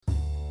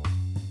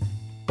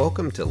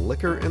Welcome to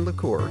Liquor and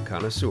Liqueur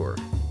Connoisseur,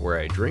 where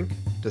I drink,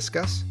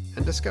 discuss,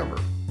 and discover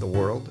the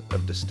world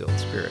of distilled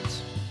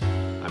spirits.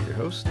 I'm your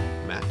host,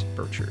 Matt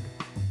Burchard.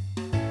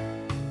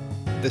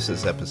 This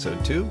is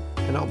episode 2,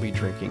 and I'll be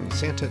drinking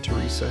Santa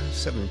Teresa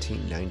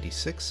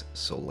 1796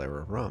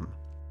 Solera Rum.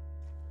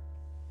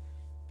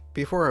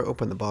 Before I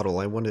open the bottle,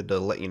 I wanted to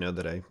let you know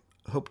that I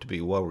hope to be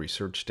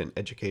well-researched and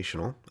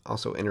educational,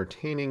 also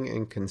entertaining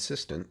and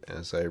consistent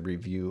as I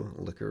review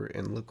liquor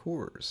and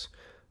liqueurs.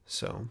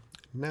 So,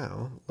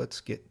 now let's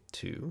get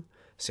to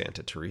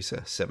Santa Teresa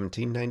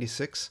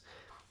 1796,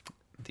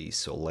 the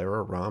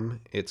Solera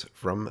Rum. It's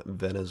from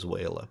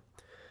Venezuela.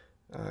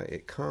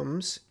 It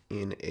comes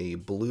in a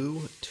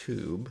blue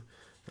tube,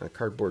 a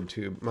cardboard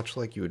tube, much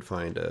like you would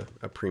find a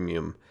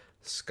premium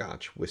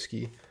Scotch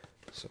whiskey.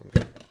 So I'm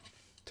going to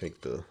take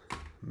the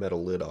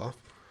metal lid off,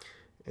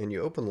 and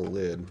you open the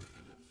lid,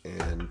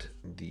 and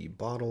the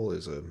bottle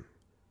is a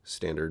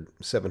standard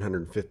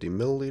 750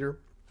 milliliter.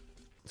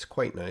 It's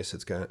quite nice.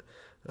 It's got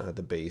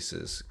the base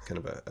is kind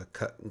of a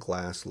cut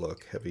glass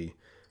look, heavy,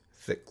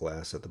 thick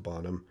glass at the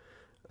bottom.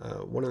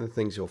 One of the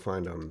things you'll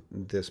find on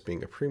this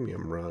being a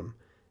premium rum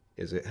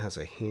is it has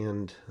a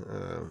hand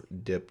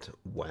dipped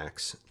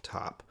wax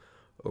top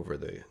over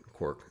the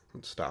cork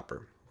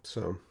stopper.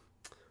 So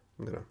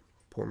I'm going to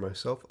pour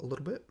myself a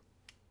little bit.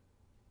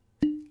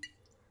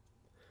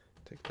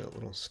 Take that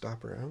little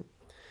stopper out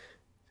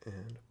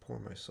and pour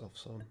myself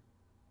some.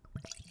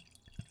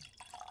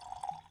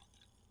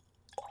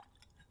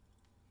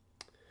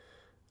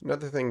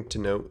 Another thing to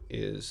note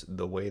is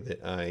the way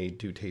that I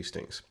do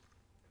tastings.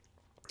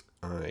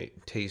 I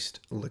taste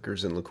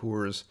liquors and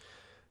liqueurs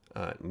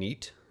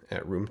neat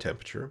at room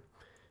temperature,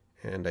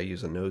 and I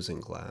use a nosing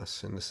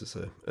glass, and this is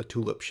a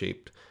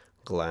tulip-shaped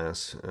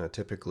glass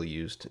typically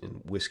used in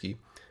whiskey.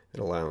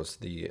 It allows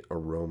the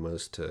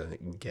aromas to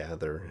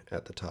gather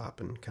at the top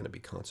and kind of be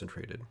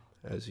concentrated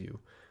as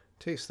you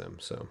taste them.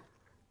 So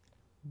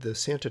the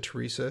Santa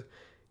Teresa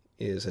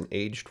is an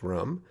aged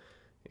rum.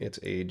 It's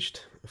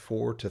aged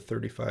 4 to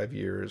 35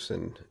 years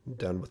and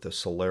done with the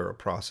Solera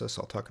process.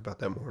 I'll talk about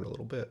that more in a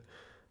little bit.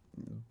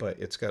 But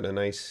it's got a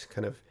nice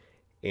kind of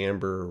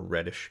amber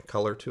reddish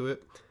color to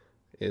it.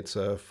 It's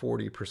a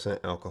 40%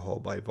 alcohol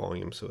by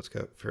volume, so it's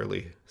got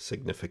fairly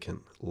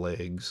significant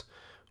legs,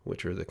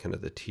 which are the kind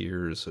of the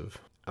tiers of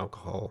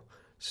alcohol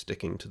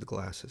sticking to the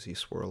glass as you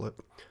swirl it.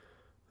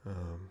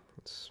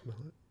 Let's smell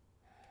it.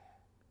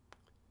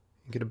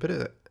 You get a bit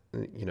of,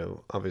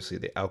 obviously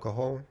the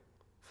alcohol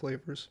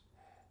flavors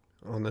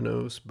on the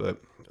nose, but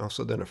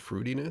also then a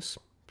fruitiness.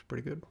 It's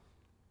pretty good.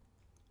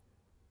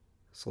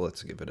 So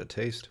let's give it a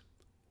taste.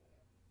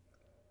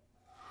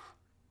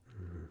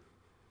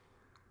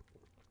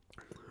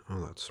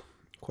 Oh, that's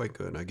quite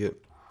good. I get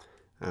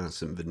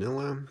some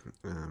vanilla,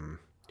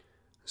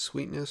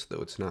 sweetness,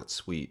 though it's not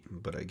sweet,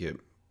 but I get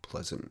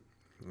pleasant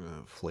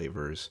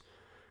flavors,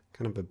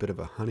 kind of a bit of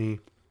a honey.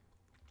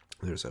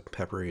 There's a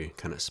peppery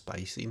kind of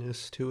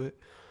spiciness to it.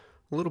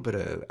 A little bit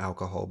of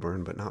alcohol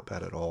burn, but not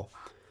bad at all.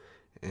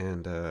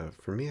 And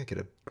for me, I get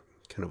a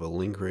kind of a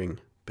lingering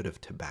bit of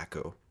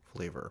tobacco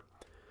flavor.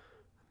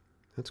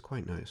 That's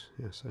quite nice.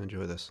 Yes, I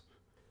enjoy this.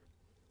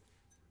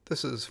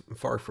 This is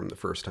far from the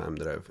first time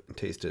that I've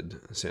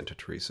tasted Santa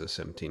Teresa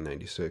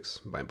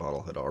 1796. My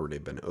bottle had already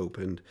been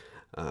opened,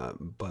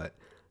 but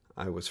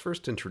I was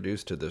first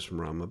introduced to this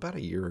rum about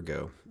a year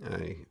ago.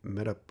 I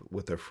met up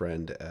with a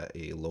friend at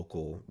a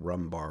local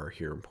rum bar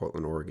here in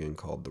Portland, Oregon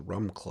called the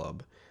Rum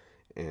Club,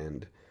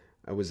 and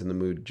I was in the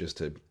mood just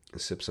to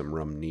sip some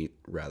rum neat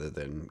rather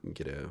than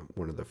get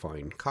one of the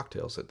fine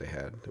cocktails that they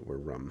had that were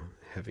rum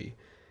heavy.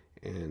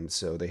 And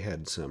so they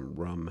had some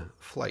rum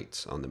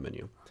flights on the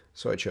menu.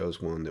 So I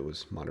chose one that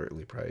was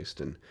moderately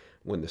priced. And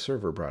when the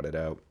server brought it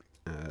out,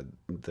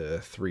 the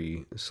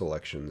 3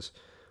 selections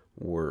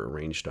were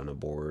arranged on a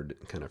board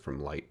kind of from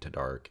light to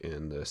dark.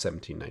 And the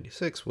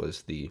 1796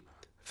 was the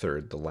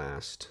third, the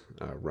last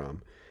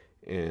rum.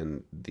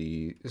 And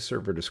the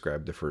server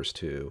described the first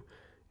 2.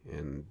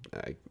 And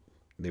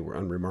they were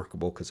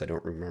unremarkable because I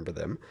don't remember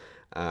them,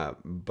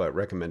 but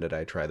recommended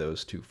I try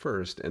those 2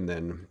 first and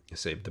then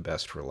save the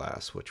best for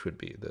last, which would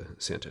be the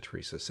Santa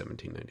Teresa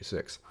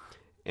 1796.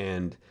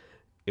 And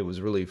it was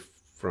really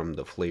from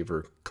the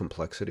flavor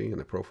complexity and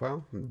the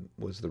profile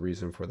was the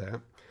reason for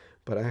that.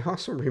 But I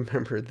also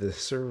remember the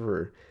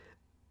server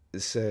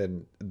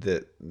said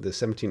that the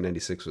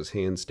 1796 was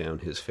hands down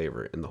his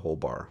favorite in the whole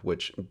bar,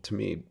 which to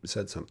me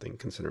said something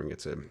considering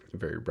it's a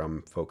very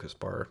rum-focused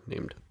bar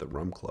named the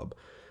Rum Club.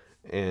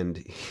 And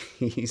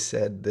he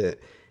said that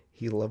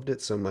he loved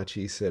it so much,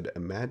 he said,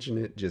 imagine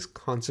it just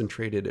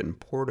concentrated and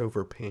poured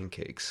over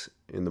pancakes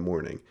in the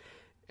morning.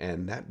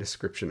 And that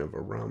description of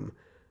a rum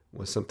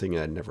was something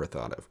I'd never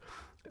thought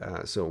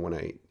of. So when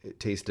I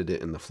tasted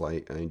it in the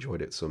flight, I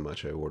enjoyed it so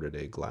much I ordered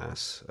a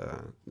glass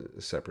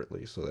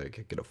separately so that I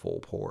could get a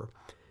full pour.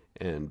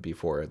 And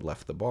before I'd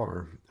left the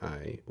bar,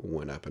 I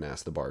went up and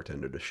asked the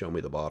bartender to show me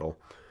the bottle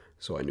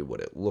so I knew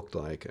what it looked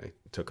like. I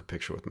took a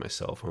picture with my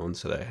cell phone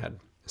so that I had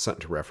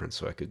something to reference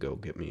so I could go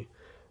get me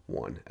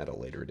one at a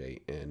later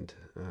date, and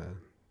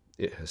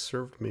it has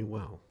served me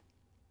well.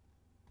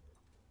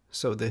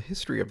 So the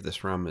history of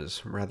this rum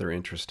is rather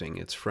interesting.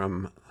 It's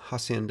from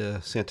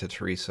Hacienda Santa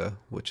Teresa,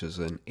 which is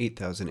an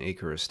 8,000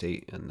 acre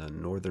estate in the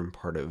northern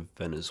part of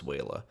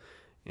Venezuela,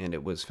 and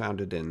it was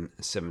founded in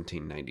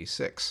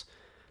 1796.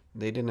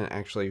 They didn't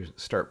actually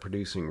start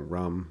producing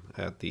rum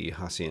at the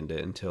hacienda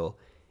until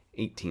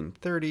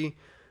 1830,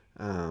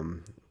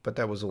 but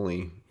that was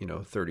only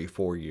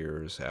 34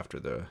 years after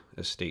the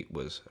estate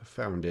was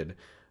founded.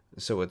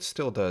 So it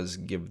still does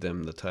give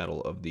them the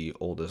title of the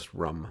oldest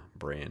rum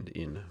brand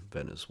in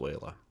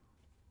Venezuela.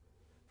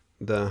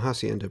 The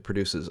hacienda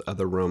produces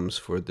other rums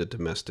for the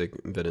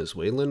domestic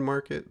Venezuelan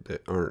market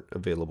that aren't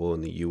available in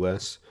the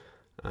U.S.,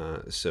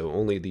 so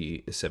only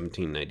the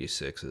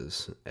 1796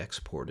 is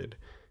exported,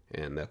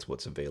 and that's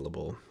what's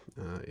available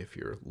if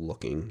you're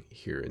looking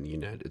here in the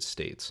United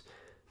States.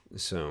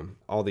 So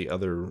all the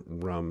other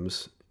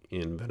rums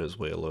in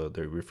Venezuela,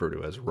 they refer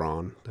to as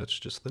RON. That's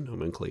just the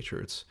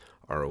nomenclature. It's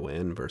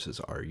RON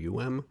versus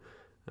RUM,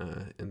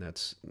 and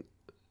that's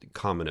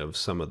common of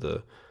some of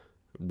the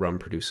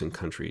rum-producing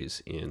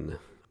countries in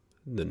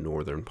the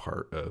northern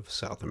part of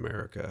South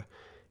America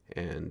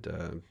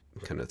and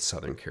kind of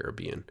southern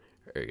Caribbean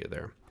area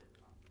there.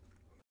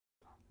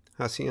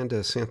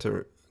 Hacienda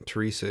Santa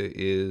Teresa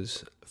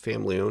is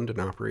family-owned and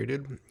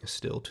operated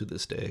still to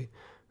this day.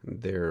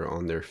 They're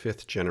on their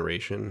fifth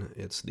generation.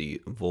 It's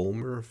the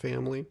Vollmer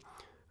family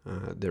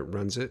that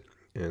runs it,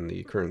 and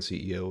the current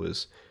CEO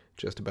is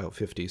just about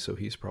 50, so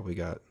he's probably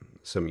got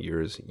some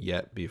years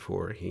yet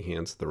before he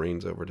hands the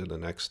reins over to the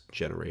next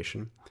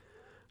generation.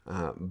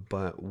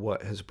 But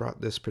what has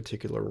brought this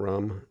particular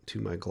rum to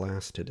my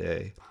glass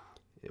today,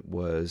 it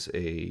was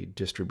a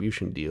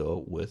distribution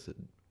deal with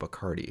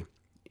Bacardi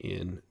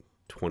in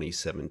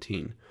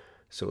 2017.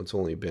 So it's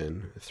only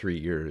been 3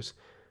 years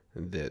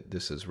that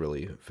this has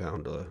really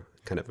found a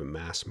kind of a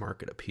mass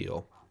market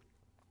appeal.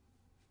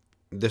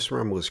 This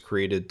rum was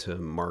created to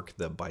mark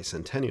the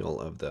bicentennial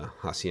of the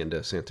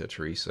Hacienda Santa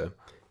Teresa,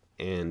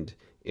 and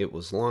it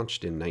was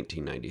launched in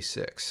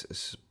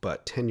 1996.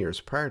 But 10 years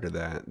prior to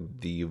that,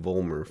 the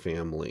Vollmer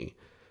family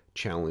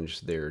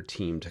challenged their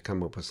team to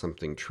come up with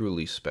something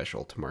truly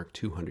special to mark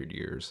 200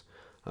 years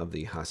of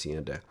the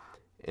Hacienda.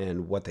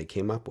 And what they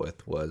came up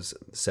with was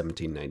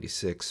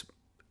 1796,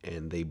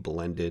 and they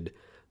blended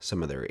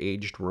some of their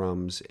aged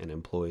rums and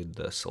employed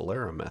the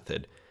Solera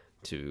method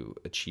to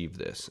achieve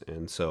this.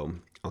 And so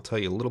I'll tell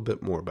you a little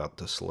bit more about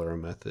the Solera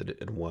method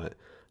and what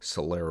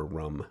Solera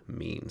rum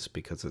means,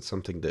 because it's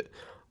something that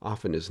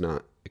often is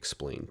not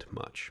explained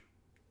much.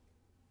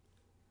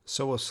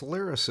 So a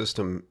Solera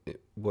system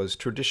was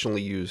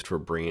traditionally used for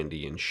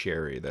brandy and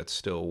sherry. That's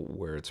still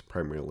where it's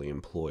primarily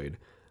employed.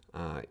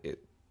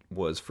 It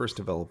was first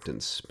developed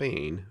in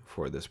Spain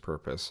for this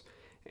purpose,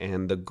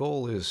 and the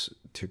goal is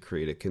to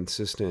create a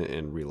consistent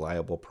and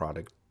reliable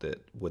product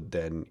that would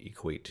then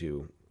equate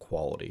to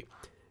quality.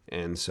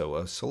 And so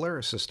a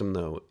Solera system,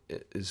 though,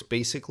 is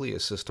basically a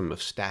system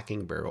of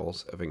stacking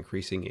barrels of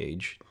increasing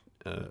age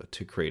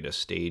to create a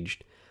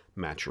staged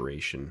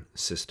maturation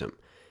system.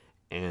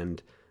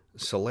 And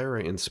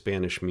Solera in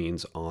Spanish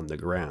means on the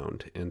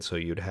ground. And so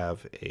you'd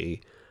have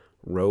a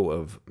row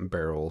of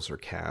barrels or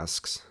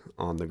casks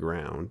on the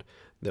ground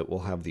that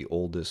will have the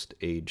oldest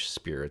aged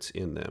spirits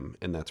in them,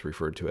 and that's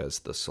referred to as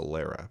the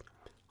Solera.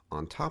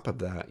 On top of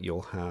that,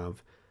 you'll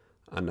have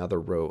another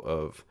row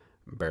of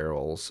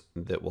barrels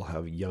that will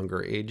have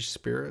younger aged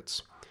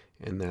spirits,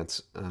 and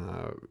that's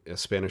a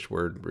Spanish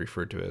word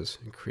referred to as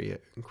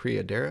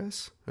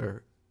criaderas,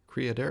 or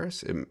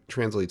criaderas. It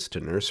translates to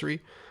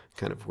nursery,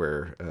 kind of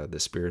where the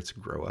spirits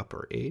grow up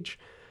or age.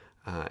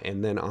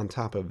 And then on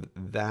top of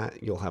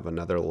that, you'll have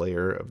another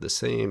layer of the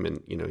same,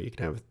 and you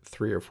can have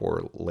 3 or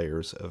 4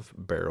 layers of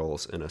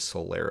barrels in a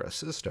Solera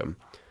system,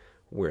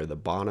 where the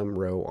bottom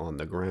row on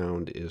the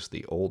ground is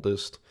the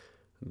oldest,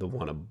 the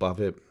one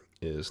above it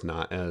is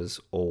not as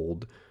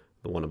old,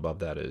 the one above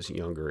that is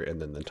younger,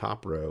 and then the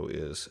top row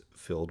is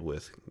filled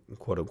with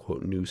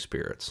quote-unquote new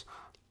spirits.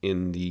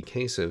 In the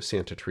case of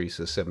Santa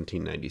Teresa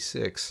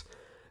 1796,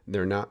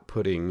 they're not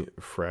putting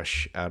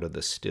fresh out of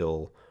the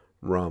still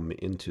rum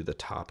into the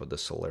top of the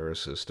Solera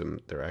system.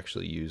 They're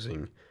actually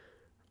using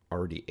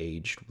already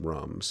aged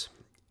rums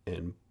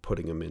and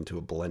putting them into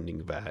a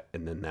blending vat,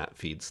 and then that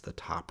feeds the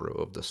top row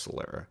of the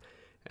Solera.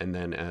 And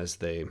then as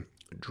they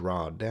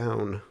draw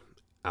down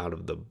out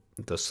of the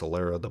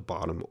Solera, the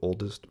bottom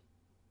oldest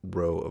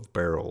row of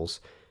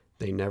barrels,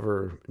 they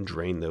never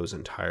drain those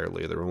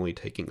entirely. They're only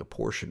taking a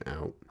portion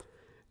out.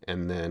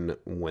 And then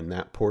when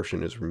that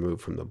portion is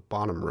removed from the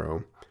bottom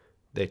row,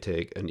 they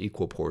take an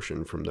equal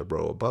portion from the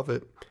row above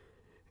it,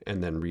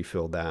 and then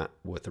refill that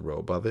with the row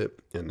above it,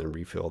 and then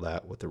refill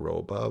that with the row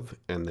above,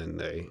 and then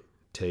they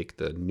take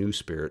the new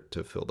spirit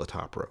to fill the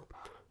top row.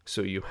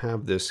 So you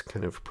have this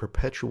kind of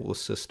perpetual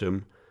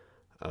system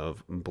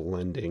of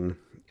blending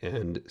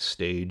and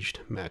staged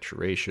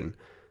maturation,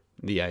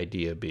 the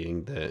idea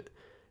being that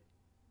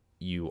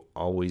you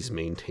always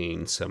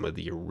maintain some of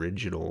the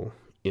original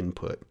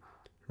input,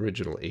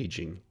 original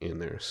aging in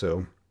there.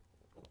 So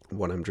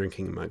what I'm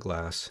drinking in my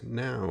glass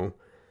now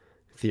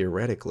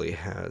theoretically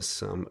has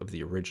some of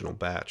the original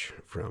batch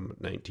from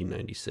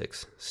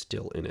 1996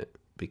 still in it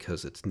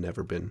because it's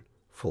never been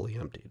fully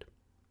emptied.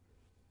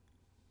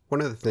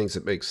 One of the things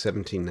that makes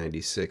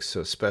 1796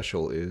 so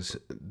special is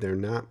they're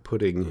not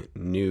putting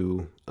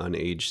new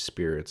unaged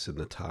spirits in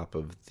the top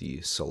of the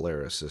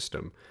Solera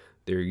system.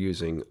 They're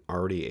using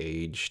already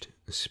aged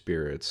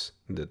spirits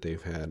that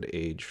they've had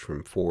aged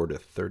from 4 to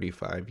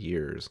 35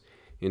 years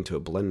into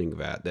a blending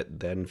vat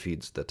that then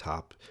feeds the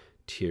top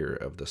tier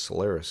of the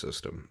Solera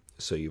system.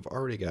 So you've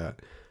already got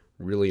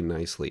really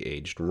nicely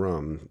aged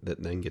rum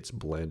that then gets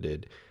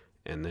blended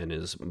and then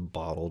is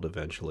bottled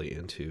eventually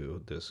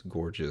into this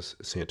gorgeous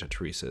Santa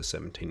Teresa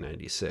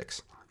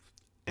 1796.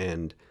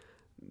 And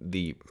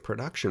the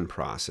production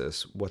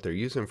process, what they're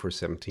using for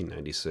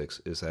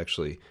 1796 is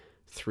actually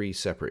 3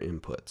 separate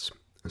inputs.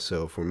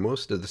 So for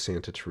most of the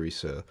Santa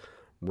Teresa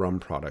rum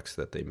products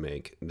that they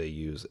make, they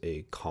use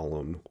a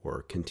column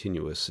or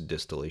continuous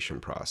distillation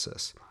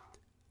process.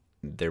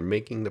 They're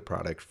making the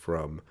product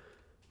from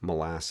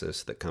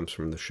molasses that comes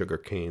from the sugar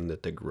cane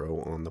that they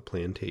grow on the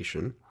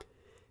plantation,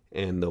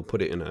 and they'll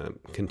put it in a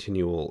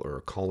continual or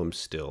a column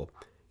still,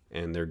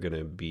 and they're going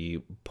to be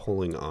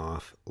pulling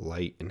off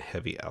light and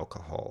heavy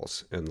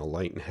alcohols. And the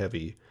light and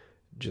heavy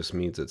just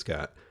means it's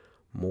got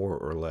more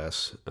or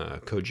less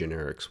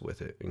cogenerics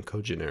with it. And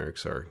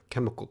cogenerics are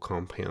chemical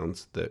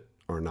compounds that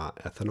are not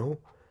ethanol,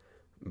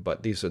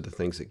 but these are the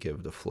things that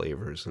give the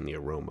flavors and the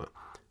aroma.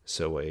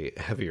 So a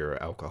heavier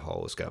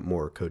alcohol has got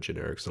more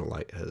cogenerics and a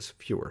light has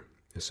fewer.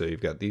 So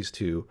you've got these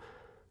two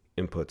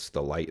inputs,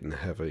 the light and the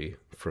heavy,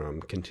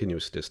 from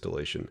continuous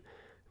distillation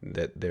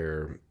that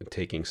they're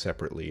taking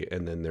separately,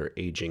 and then they're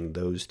aging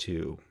those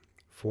two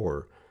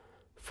for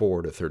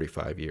 4 to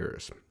 35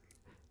 years.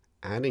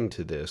 Adding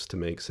to this to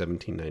make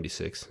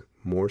 1796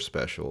 more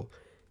special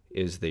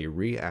is they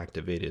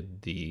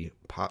reactivated the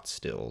pot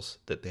stills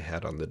that they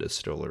had on the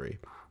distillery.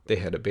 They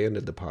had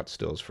abandoned the pot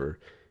stills for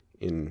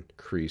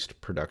increased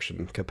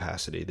production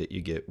capacity that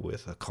you get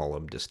with a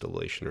column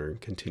distillation or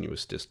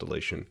continuous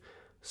distillation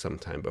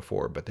sometime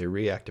before, but they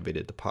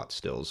reactivated the pot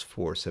stills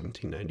for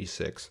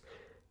 1796,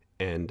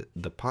 and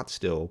the pot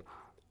still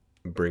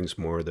brings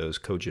more of those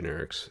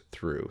cogenerics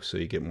through, so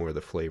you get more of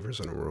the flavors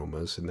and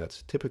aromas, and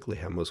that's typically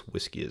how most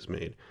whiskey is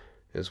made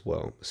as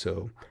well.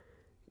 So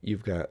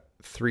you've got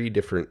 3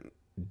 different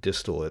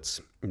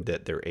distillates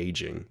that they're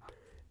aging,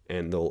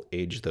 and they'll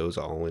age those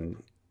all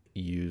in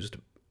used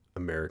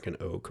American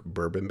oak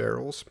bourbon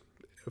barrels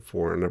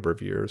for a number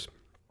of years,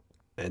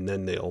 and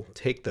then they'll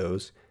take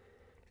those,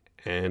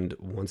 and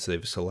once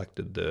they've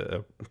selected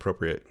the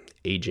appropriate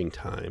aging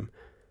time,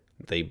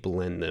 they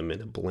blend them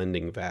in a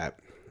blending vat,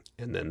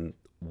 and then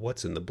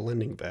what's in the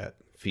blending vat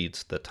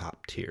feeds the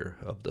top tier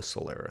of the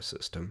Solera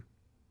system.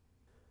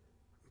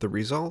 The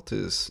result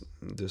is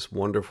this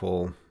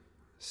wonderful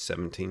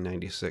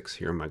 1796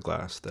 here in my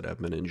glass that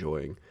I've been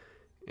enjoying,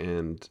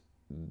 and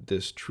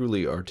this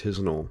truly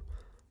artisanal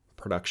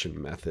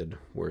production method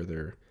where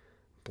they're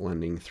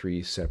blending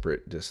 3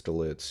 separate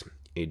distillates,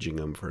 aging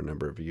them for a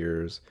number of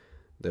years,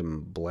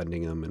 then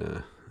blending them in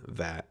a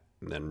vat,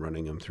 then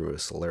running them through a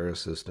Solera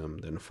system,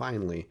 then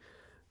finally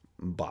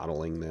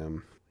bottling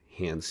them,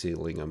 hand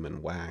sealing them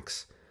in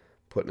wax,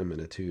 putting them in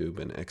a tube,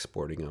 and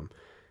exporting them.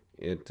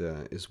 It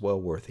is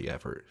well worth the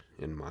effort,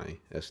 in my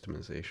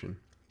estimation.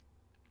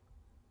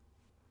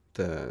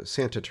 The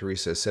Santa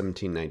Teresa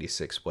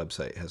 1796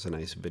 website has a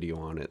nice video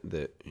on it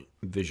that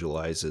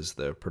visualizes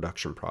the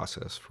production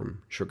process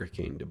from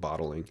sugarcane to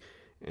bottling,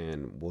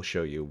 and we'll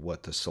show you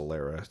what the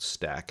Solera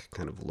stack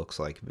kind of looks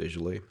like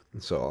visually.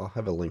 So I'll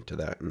have a link to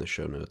that in the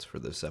show notes for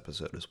this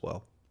episode as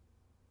well.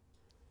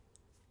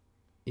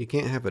 You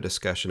can't have a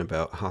discussion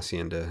about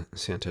Hacienda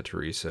Santa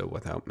Teresa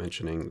without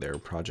mentioning their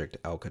Project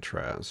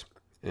Alcatraz.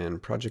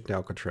 And Project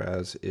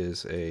Alcatraz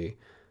is a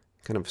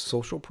kind of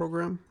social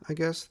program, I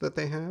guess, that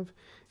they have.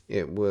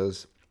 It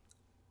was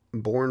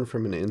born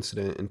from an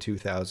incident in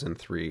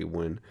 2003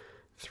 when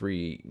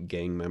 3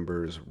 gang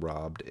members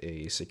robbed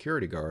a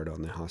security guard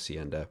on the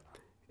hacienda,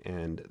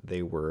 and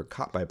they were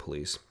caught by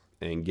police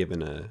and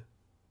given a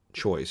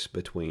choice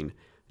between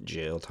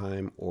jail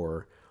time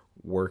or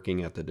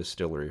working at the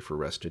distillery for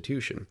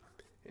restitution.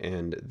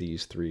 And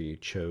these 3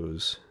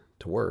 chose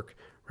to work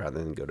rather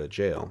than go to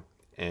jail.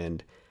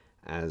 And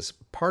as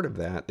part of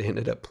that, they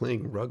ended up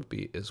playing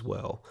rugby as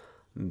well.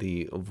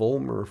 The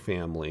Vollmer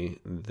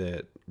family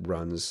that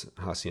runs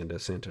Hacienda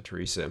Santa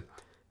Teresa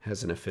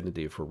has an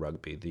affinity for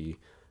rugby. The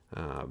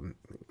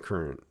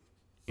current,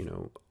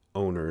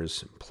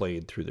 owners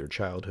played through their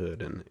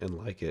childhood and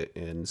like it.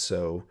 And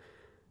so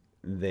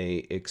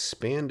they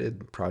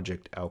expanded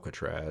Project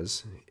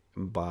Alcatraz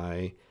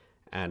by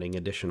adding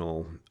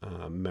additional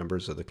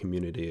members of the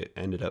community. It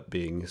ended up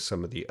being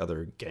some of the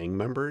other gang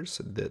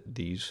members that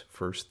these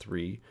first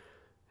 3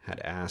 had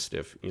asked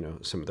if,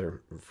 some of their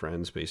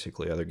friends,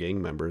 basically other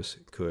gang members,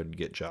 could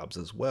get jobs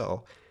as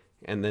well.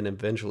 And then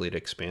eventually it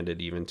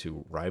expanded even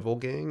to rival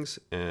gangs.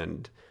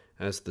 And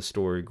as the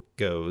story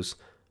goes,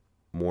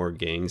 more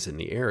gangs in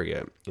the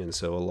area. And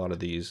so a lot of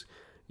these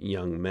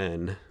young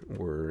men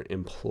were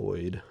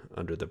employed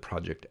under the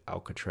Project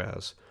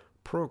Alcatraz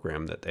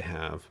program that they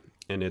have.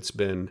 And it's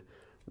been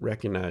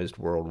recognized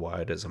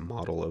worldwide as a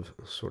model of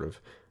sort of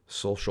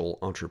social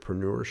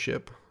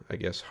entrepreneurship. I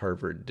guess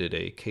Harvard did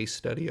a case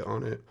study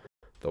on it.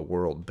 The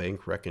World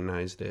Bank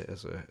recognized it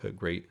as a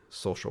great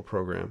social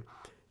program.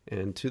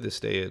 And to this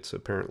day, it's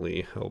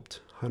apparently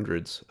helped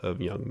hundreds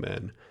of young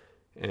men.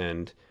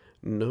 And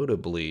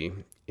notably,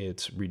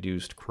 it's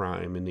reduced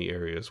crime in the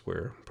areas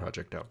where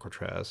Project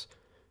Alcatraz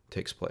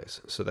takes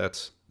place. So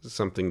that's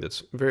something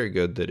that's very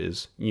good, that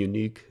is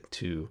unique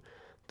to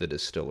the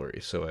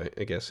distillery. So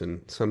I guess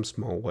in some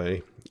small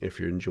way, if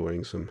you're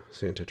enjoying some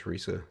Santa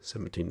Teresa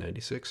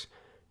 1796,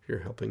 you're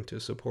helping to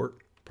support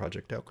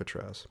Project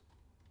Alcatraz.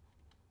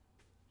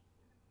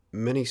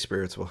 Many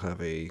spirits will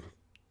have a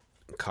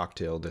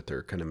cocktail that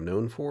they're kind of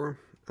known for.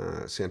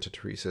 Santa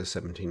Teresa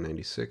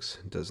 1796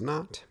 does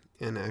not.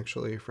 And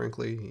actually,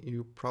 frankly,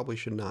 you probably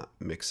should not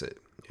mix it.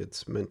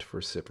 It's meant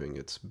for sipping.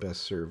 It's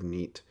best served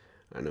neat.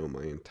 I know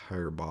my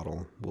entire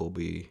bottle will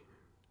be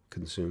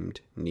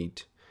consumed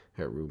neat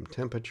at room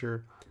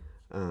temperature,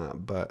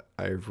 but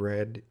I've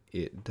read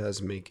it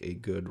does make a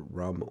good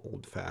rum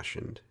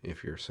old-fashioned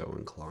if you're so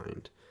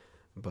inclined.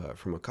 But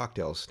from a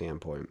cocktail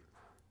standpoint,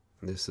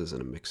 this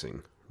isn't a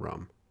mixing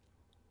rum.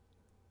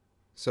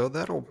 So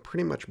that'll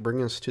pretty much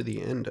bring us to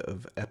the end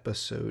of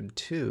episode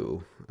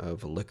 2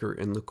 of Liquor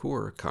and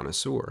Liqueur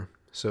Connoisseur.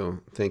 So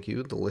thank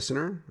you, the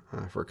listener,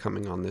 for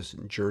coming on this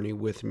journey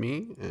with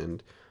me,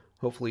 and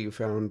hopefully you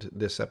found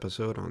this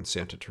episode on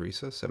Santa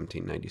Teresa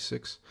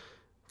 1796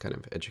 kind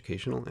of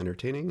educational,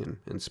 entertaining, and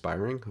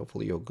inspiring.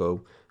 Hopefully you'll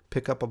go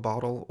pick up a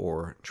bottle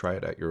or try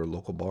it at your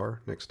local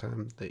bar next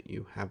time that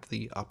you have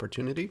the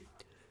opportunity.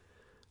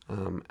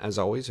 As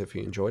always, if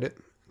you enjoyed it,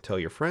 tell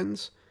your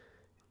friends,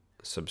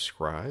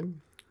 subscribe.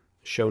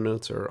 Show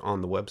notes are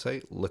on the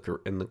website,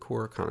 Liquor and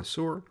Liqueur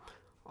Connoisseur,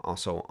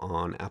 also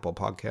on Apple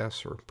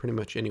Podcasts or pretty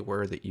much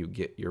anywhere that you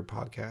get your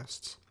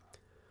podcasts.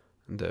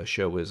 The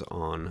show is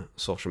on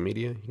social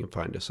media. You can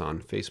find us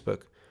on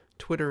Facebook,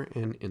 Twitter,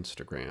 and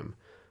Instagram.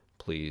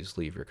 Please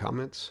leave your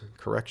comments,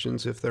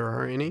 corrections if there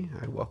are any.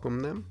 I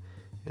welcome them,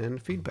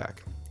 and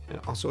feedback. And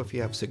also, if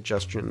you have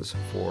suggestions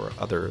for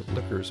other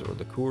liquors or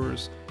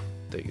liqueurs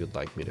that you'd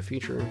like me to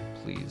feature,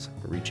 please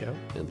reach out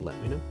and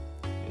let me know.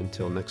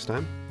 Until next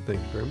time, thank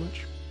you very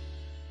much.